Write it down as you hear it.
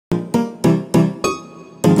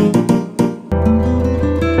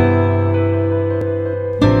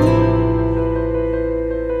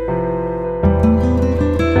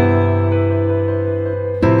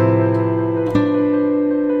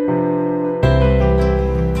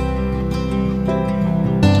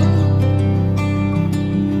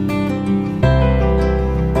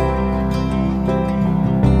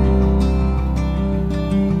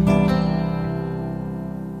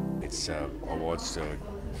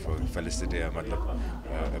felicitating,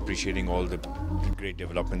 appreciating all the great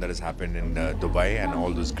development that has happened in Dubai, and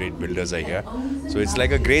all those great builders are here. So it's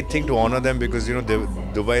like a great thing to honor them, because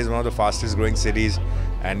Dubai is one of the fastest growing cities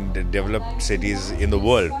and developed cities in the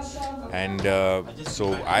world. And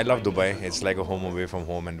so I love Dubai. It's like a home away from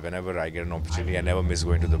home, and whenever I get an opportunity, I never miss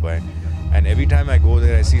going to Dubai. And every time I go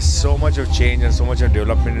there, I see so much of change and so much of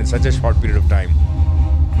development in such a short period of time,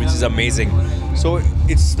 which is amazing. So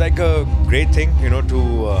it's like a great thing,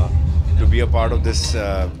 to be a part of this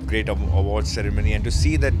great award ceremony, and to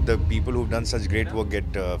see that the people who've done such great work get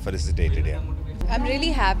felicitated. Yeah. I'm really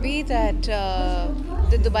happy that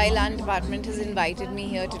the Dubai Land Department has invited me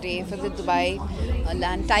here today for the Dubai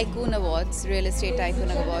Land Tycoon Awards, Real Estate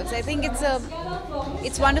Tycoon Awards. I think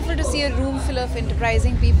it's wonderful to see a room full of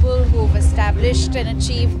enterprising people who've established and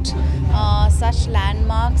achieved such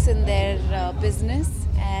landmarks in their business.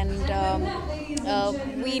 And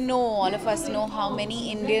we know, all of us know, how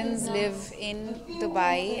many Indians live in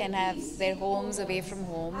Dubai and have their homes away from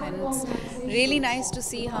home, and it's really nice to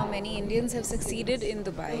see how many Indians have succeeded in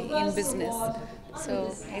Dubai in business.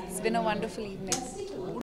 So it's been a wonderful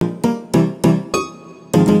evening.